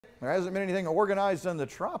There hasn't been anything organized in the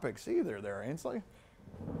tropics either there, Ainsley.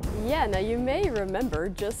 Yeah, now you may remember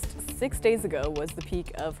just 6 days ago was the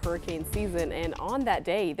peak of hurricane season, and on that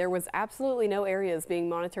day there was absolutely no areas being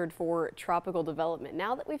monitored for tropical development.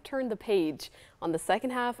 Now that we've turned the page on the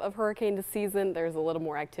second half of hurricane season, there's a little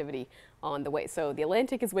more activity on the way. So the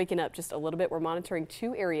Atlantic is waking up just a little bit. We're monitoring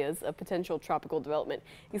 2 areas of potential tropical development.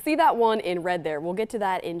 You see that one in red there. We'll get to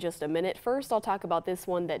that in just a minute. First, I'll talk about this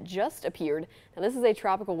one that just appeared. Now this is a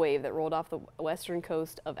tropical wave that rolled off the western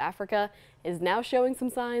coast of Africa, is now showing some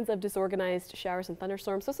signs of disorganized showers and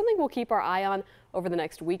thunderstorms. So something we'll keep our eye on over the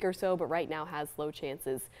next week or so, but right now has low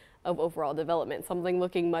chances of overall development. Something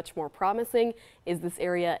looking much more promising is this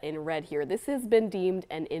area in red here. This has been deemed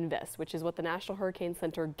an invest, which is what the National Hurricane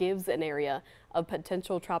Center gives an area of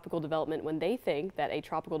potential tropical development when they think that a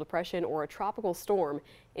tropical depression or a tropical storm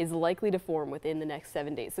is likely to form within the next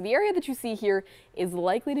 7 days. So the area that you see here is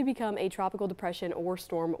likely to become a tropical depression or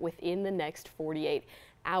storm within the next 48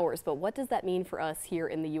 hours. But what does that mean for us here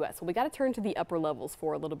in the U.S.? Well, we got to turn to the upper levels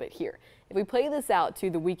for a little bit here. If we play this out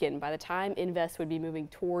to the weekend, by the time Invest would be moving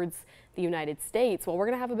towards the United States, well, we're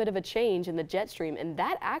going to have a bit of a change in the jet stream, and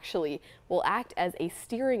that actually will act as a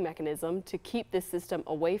steering mechanism to keep this system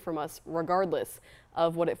away from us regardless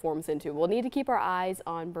of what it forms into. We'll need to keep our eyes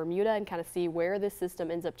on Bermuda and kind of see where this system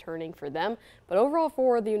ends up turning for them. But overall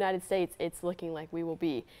for the United States, it's looking like we will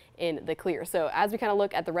be in the clear. So as we kind of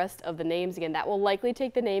look at the rest of the names, again, that will likely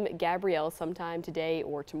take the name Gabrielle sometime today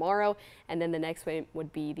or tomorrow. And then the next one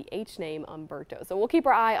would be the H name Umberto. So we'll keep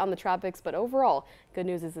our eye on the tropics, but overall, good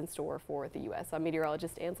news is in store for the U.S. I'm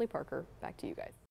meteorologist Ainsley Parker. Back to you guys.